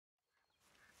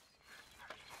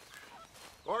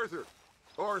Arthur!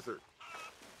 Arthur!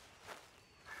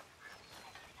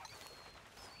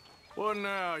 What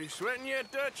now? You sweating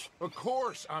yet, Dutch? Of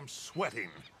course I'm sweating.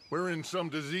 We're in some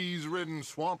disease-ridden,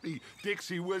 swampy,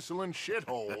 Dixie-whistling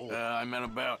shithole. I meant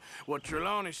about what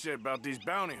Trelawney said about these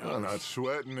bounty hunters. Well, not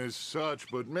sweating as such,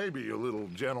 but maybe a little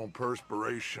gentle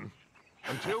perspiration.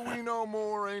 Until we know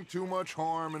more, ain't too much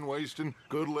harm in wasting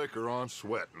good liquor on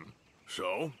sweating.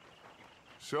 So?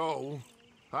 So,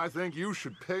 I think you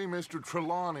should pay Mr.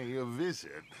 Trelawney a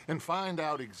visit and find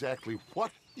out exactly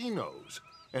what he knows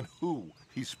and who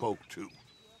he spoke to.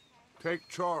 Take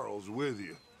Charles with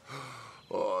you.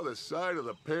 Oh, the sight of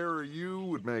the pair of you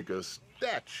would make a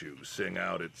statue sing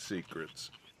out its secrets.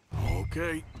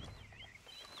 Okay.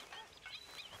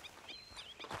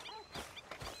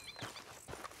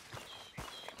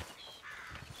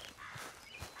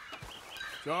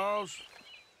 Charles,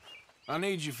 I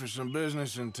need you for some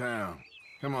business in town.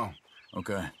 Come on.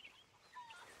 Okay.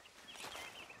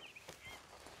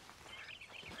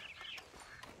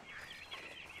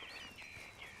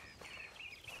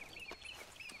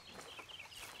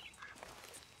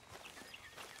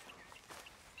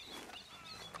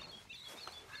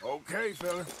 Okay,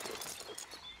 fella.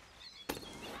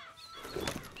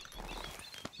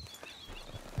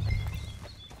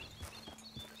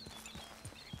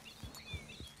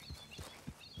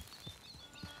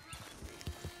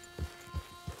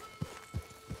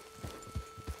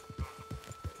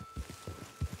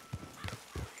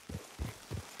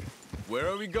 Where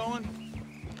are we going?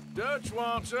 Dutch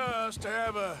wants us to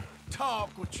have a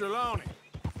talk with Trelawney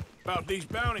about these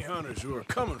bounty hunters who are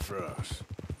coming for us.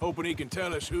 Hoping he can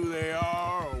tell us who they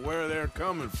are or where they're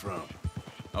coming from.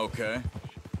 Okay.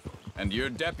 And you're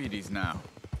deputies now.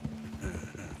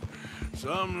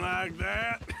 Something like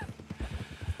that.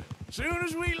 Soon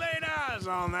as we laid eyes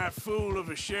on that fool of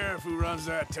a sheriff who runs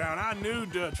that town, I knew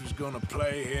Dutch was gonna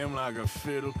play him like a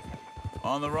fiddle.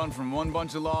 On the run from one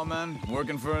bunch of lawmen,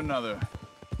 working for another.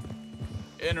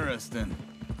 Interesting.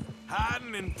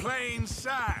 Hiding in plain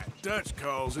sight, Dutch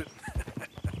calls it.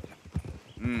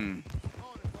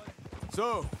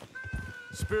 So,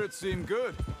 spirits seem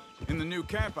good. In the new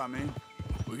camp, I mean.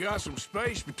 We got some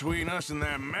space between us and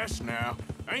that mess now.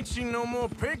 Ain't seen no more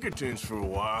Pinkertons for a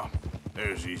while.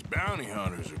 There's these bounty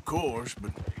hunters, of course,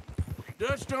 but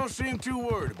Dutch don't seem too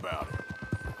worried about it.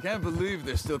 Can't believe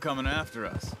they're still coming after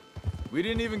us. We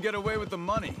didn't even get away with the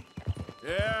money.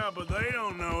 Yeah, but they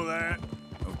don't know that.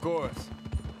 Of course.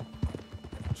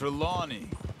 Trelawney.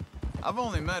 I've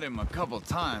only met him a couple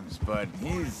times, but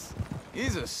he's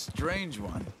a strange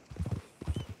one.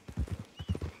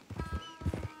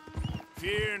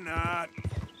 Fear not.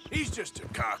 He's just a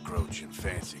cockroach in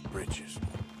fancy breeches.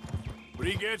 But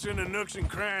he gets into nooks and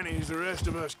crannies the rest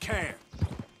of us can't.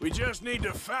 We just need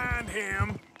to find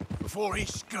him before he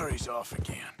scurries off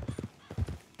again.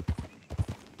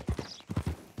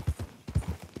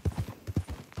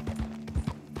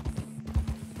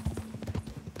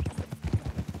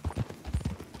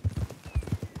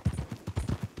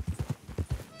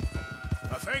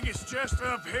 I think it's just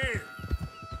up here.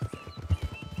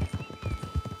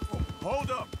 Oh,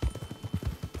 hold up.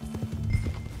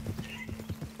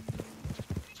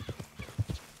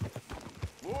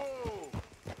 Whoa!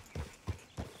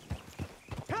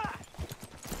 Ha!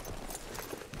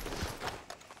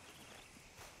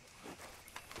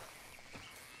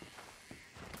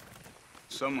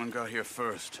 Someone got here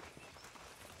first.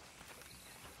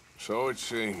 So it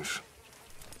seems.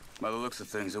 By the looks of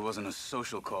things, it wasn't a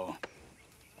social call.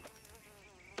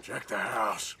 Check the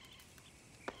house.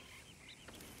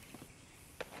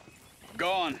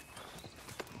 Gone.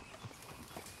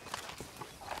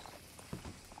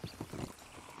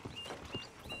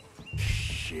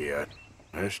 Shit.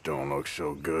 This don't look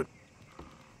so good.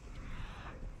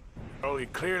 Oh, he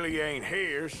clearly ain't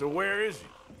here, so where is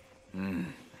he?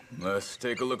 Let's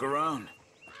take a look around.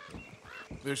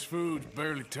 This food's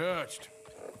barely touched.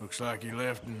 Looks like he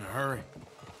left in a hurry.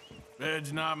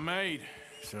 Bed's not made,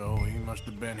 so he must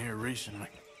have been here recently.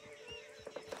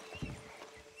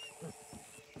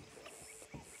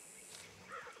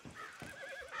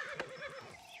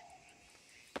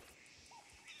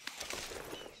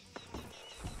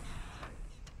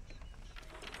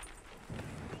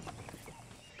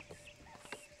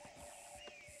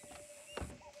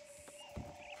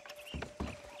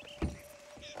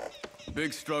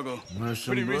 Big struggle. There's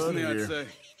some Pretty blood recently, I'd here. say.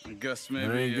 I guess That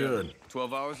maybe ain't good.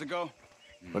 12 hours ago?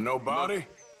 But no body?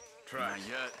 Try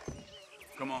yet.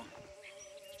 Come on.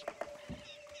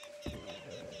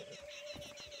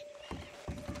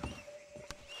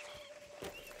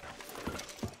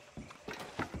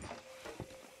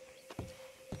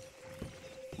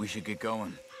 We should get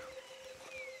going.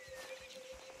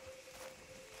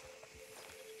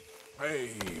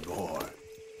 Hey, boy.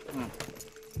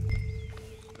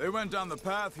 They went down the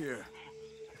path here.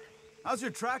 How's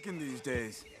your tracking these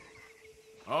days?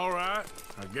 All right,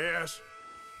 I guess.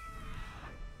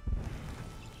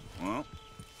 Well,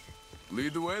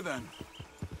 lead the way then.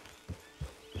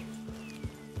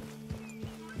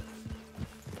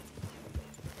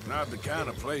 Not the kind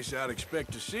of place I'd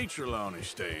expect to see Trelawney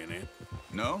staying in.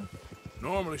 No?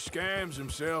 Normally scams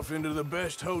himself into the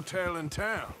best hotel in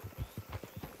town.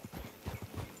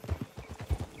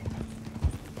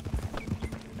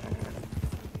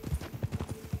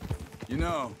 You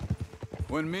know,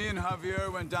 when me and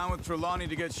Javier went down with Trelawney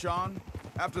to get Sean,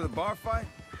 after the bar fight,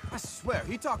 I swear,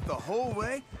 he talked the whole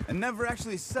way and never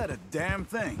actually said a damn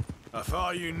thing. I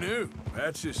thought you knew.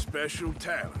 That's his special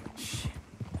talent.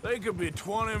 They could be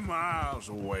 20 miles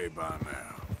away by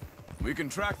now. We can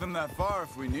track them that far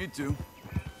if we need to.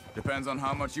 Depends on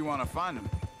how much you want to find them.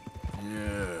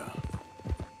 Yeah.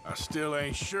 I still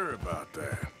ain't sure about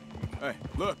that. Hey,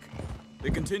 look. They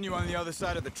continue on the other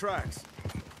side of the tracks.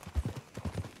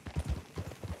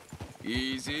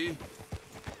 Easy.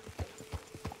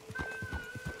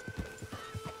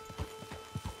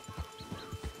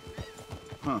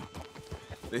 Huh.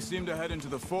 They seem to head into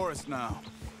the forest now.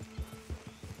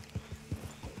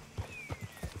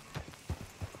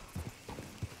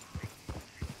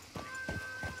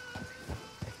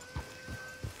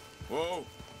 Whoa.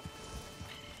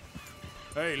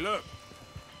 Hey, look.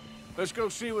 Let's go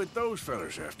see what those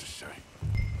fellas have to say.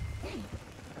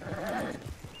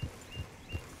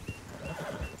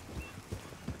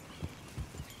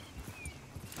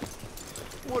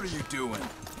 What are you doing?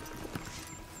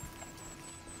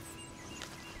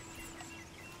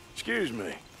 Excuse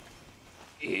me.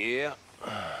 Yeah.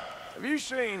 Have you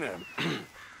seen him?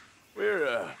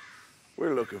 We're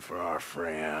looking for our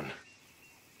friend.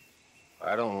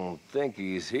 I don't think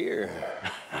he's here.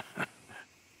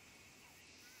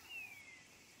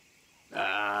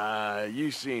 You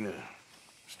seen a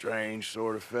strange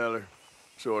sort of feller?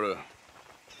 Sort of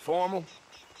formal?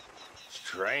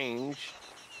 Strange?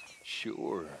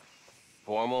 Sure.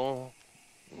 Formal?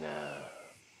 No.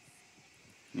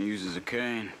 He uses a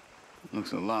cane.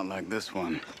 Looks a lot like this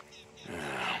one.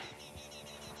 Yeah.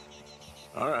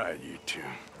 All right, you two.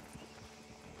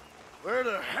 Where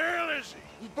the hell is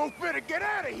he? You both better get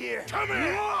out of here! Come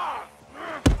here!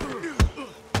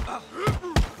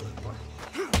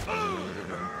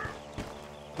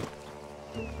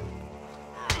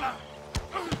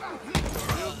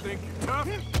 Still think you're tough?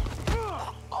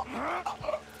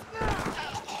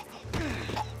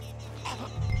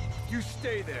 You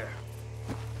stay there.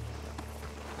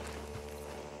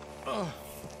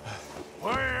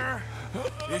 Where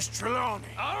is Trelawney?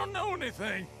 I don't know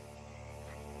anything.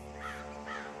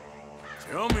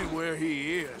 Tell me where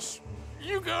he is.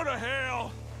 You go to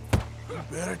hell. You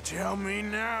better tell me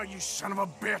now, you son of a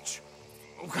bitch.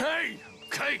 Okay,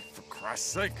 for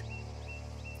Christ's sake.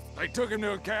 They took him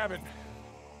to a cabin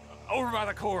over by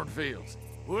the cornfields.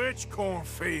 Which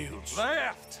cornfields?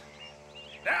 Left.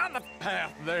 Down the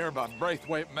path there by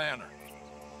Braithwaite Manor.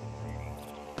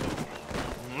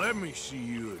 Let me see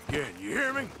you again, you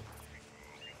hear me?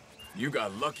 You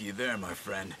got lucky there, my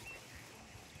friend.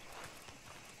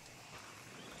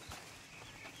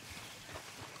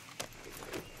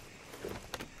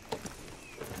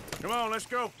 Come on, let's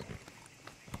go.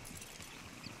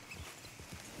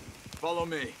 Follow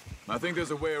me. I think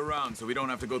there's a way around so we don't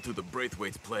have to go through the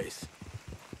Braithwaite's place.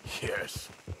 Yes.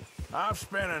 I've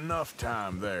spent enough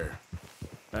time there.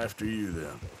 After you,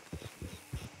 then.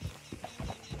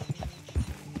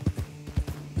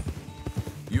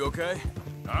 You okay?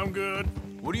 I'm good.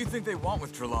 What do you think they want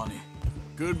with Trelawney?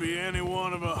 Could be any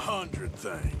one of 100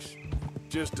 things.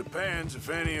 Just depends if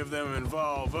any of them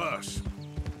involve us.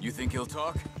 You think he'll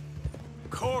talk?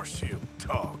 Of course he'll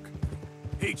talk.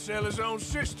 He'd sell his own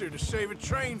sister to save a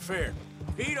train fare.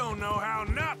 He don't know how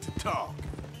not to talk.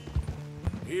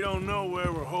 He don't know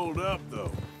where we're holed up,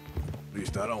 though. At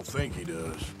least I don't think he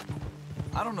does.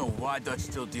 I don't know why Dutch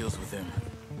still deals with him.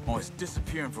 Always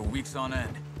disappearing for weeks on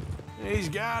end. He's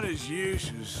got his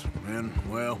uses, and,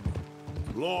 well,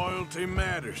 loyalty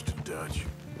matters to Dutch.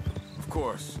 Of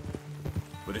course.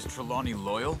 But is Trelawney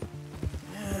loyal?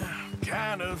 Yeah,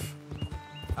 kind of.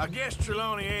 I guess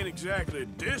Trelawney ain't exactly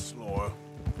disloyal.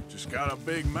 Just got a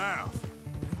big mouth.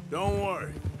 Don't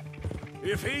worry.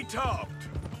 If he talked,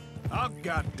 I'll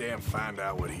goddamn find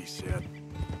out what he said.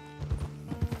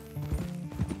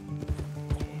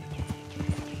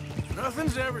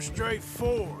 Nothing's ever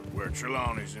straightforward where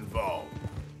Trelawney's involved.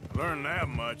 I learned that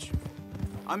much.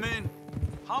 I mean,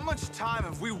 how much time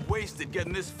have we wasted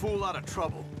getting this fool out of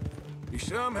trouble? he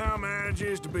somehow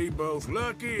manages to be both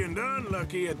lucky and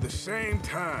unlucky at the same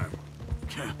time.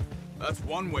 That's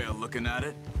one way of looking at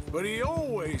it. But he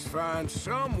always finds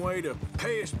some way to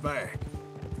pay us back.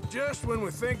 Just when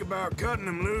we think about cutting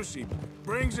him loose, he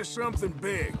brings us something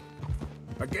big.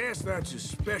 I guess that's his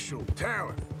special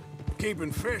talent,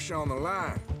 keeping fish on the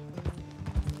line.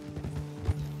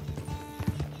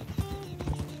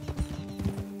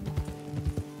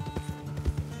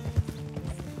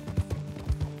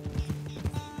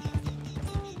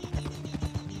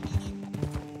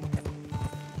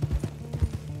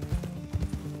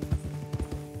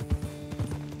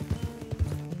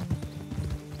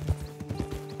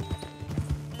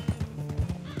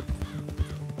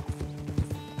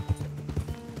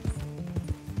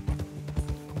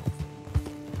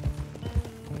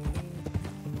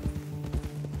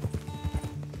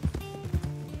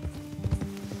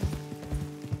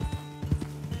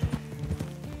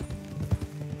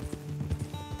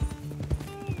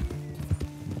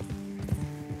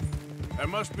 That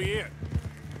must be it.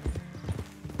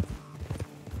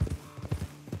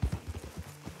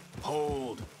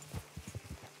 Hold.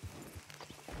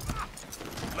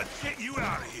 Let's get you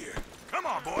out of here. Come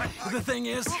on, boy. The thing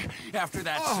is, after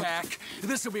that shack,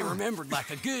 this will be remembered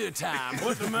like a good time.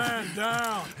 Put the man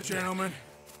down, gentlemen.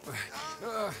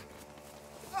 Is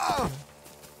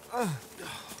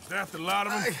that the lot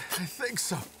of them? I think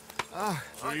so.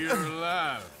 So you're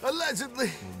alive.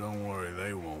 Allegedly. Well, don't worry,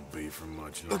 they won't be for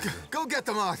much longer. Look, go get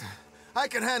them out. I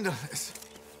can handle this.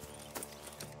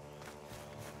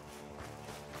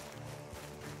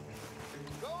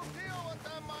 Go deal with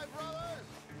them, my brothers!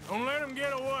 Don't let them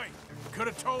get away. Could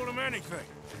have told them anything.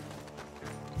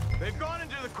 They've gone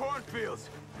into the cornfields.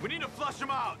 We need to flush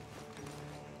them out.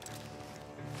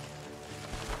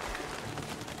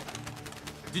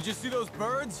 Did you see those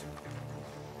birds?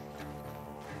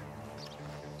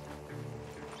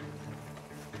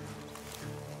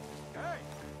 Hey,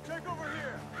 check over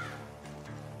here.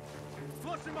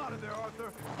 Flush them out of there,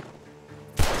 Arthur.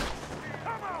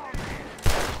 Come on!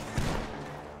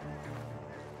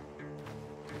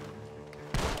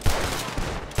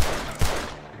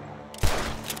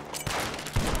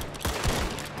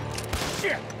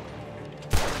 Shit!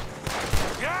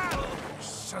 God!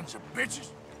 Sons of bitches!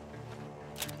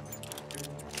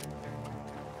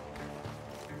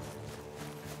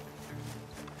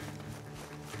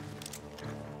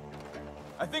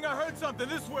 I think I heard something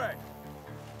this way.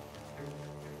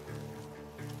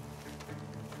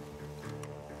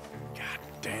 God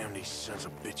damn these sons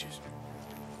of bitches.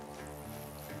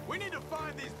 We need to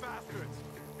find these bastards.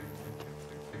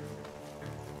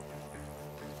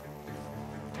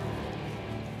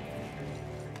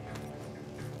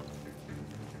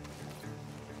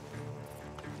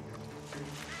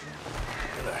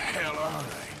 Where the hell are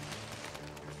they?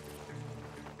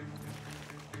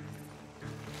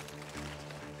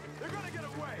 They're gonna get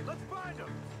away. Let's find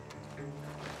them.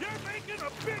 You're making a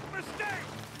big mistake!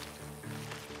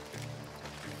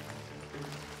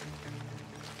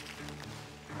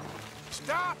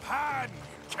 Stop hiding,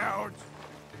 you cowards!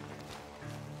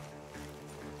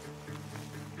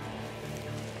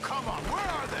 Come on, where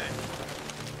are they?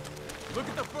 Look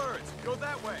at the birds. Go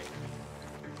that way.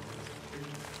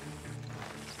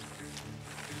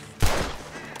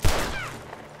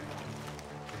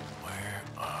 Where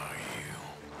are you?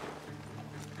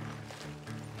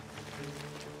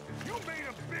 You made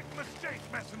a big mistake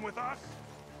messing with us!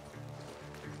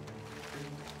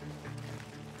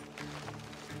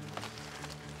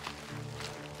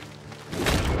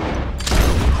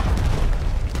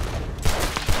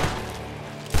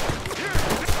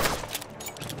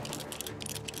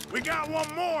 We got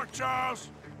one more, Charles!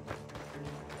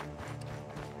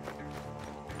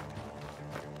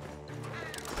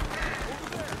 Over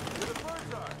there, where the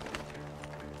birds are.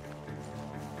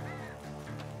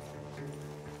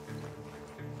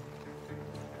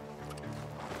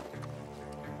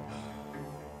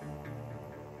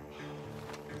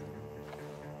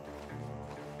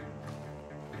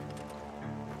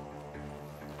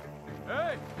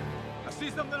 Hey! I see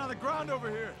something on the ground over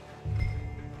here.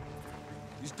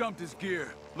 He's dumped his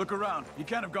gear. Look around. He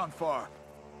can't have gone far.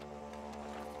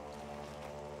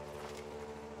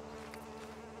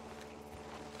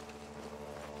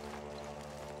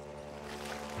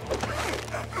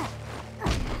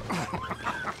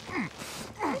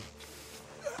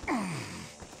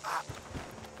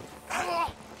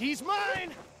 He's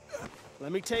mine!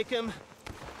 Let me take him.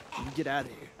 You get out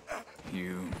of here.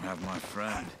 You have my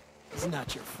friend. He's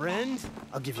not your friend.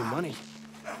 I'll give you money.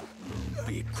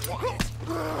 Be quiet.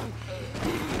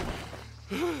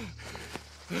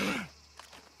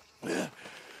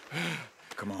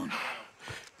 Come on.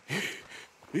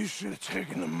 You should have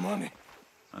taken the money.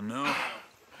 I know.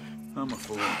 I'm a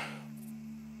fool.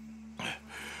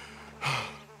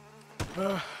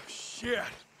 Shit.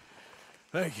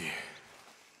 Thank you.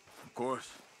 Of course.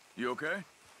 You okay?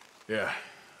 Yeah,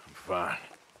 I'm fine.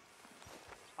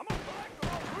 I'm gonna collect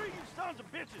all three of you sons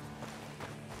of bitches.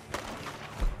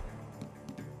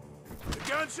 The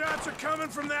gunshots are coming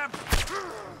from that...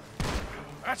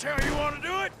 That's how you want to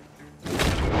do it?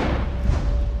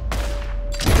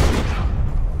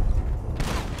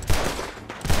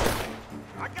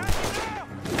 I got you now!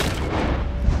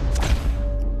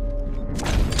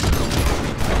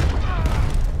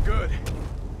 Good.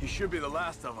 He should be the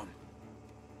last of them.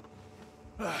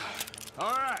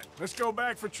 All right, let's go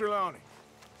back for Trelawney.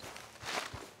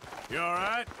 You all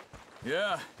right?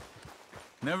 Yeah.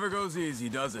 Never goes easy,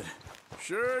 does it?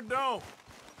 Sure don't.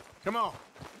 Come on.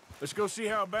 Let's go see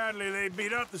how badly they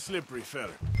beat up the slippery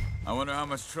feller. I wonder how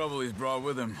much trouble he's brought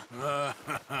with him.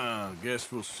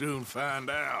 Guess we'll soon find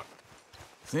out.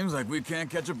 Seems like we can't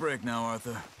catch a break now,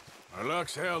 Arthur. Our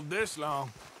luck's held this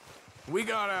long. We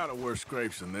got out of worse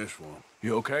scrapes than this one.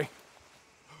 You okay?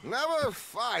 Never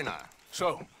finer.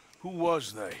 So, who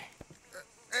was they?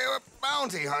 They were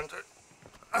bounty hunters.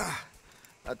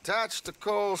 Attached to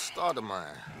Cole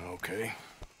Stoudemire. Okay.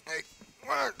 They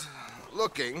weren't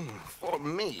looking for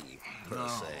me, per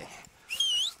se.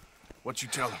 What you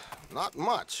tell them? Not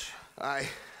much. I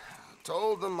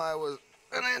told them I was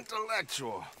an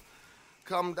intellectual.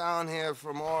 Come down here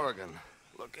from Oregon,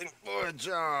 looking for a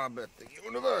job at the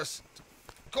university.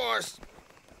 Of course,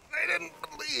 they didn't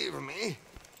believe me.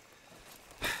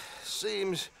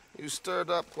 Seems you stirred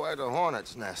up quite a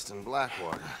hornet's nest in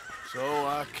Blackwater. So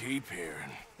I keep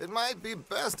hearing. It might be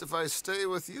best if I stay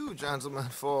with you, gentlemen,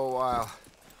 for a while.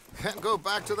 Can't go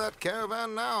back to that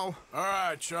caravan now. All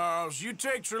right, Charles. You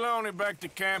take Trelawney back to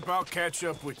camp. I'll catch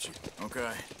up with you.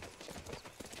 Okay.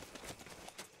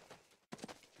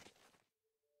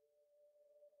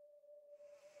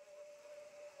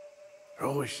 There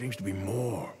always seems to be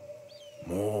more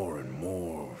and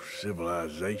more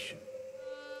civilization.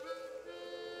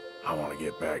 I want to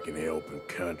get back in the open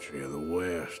country of the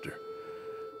West, or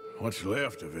what's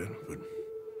left of it, but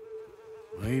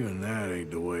even that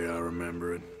ain't the way I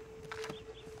remember it.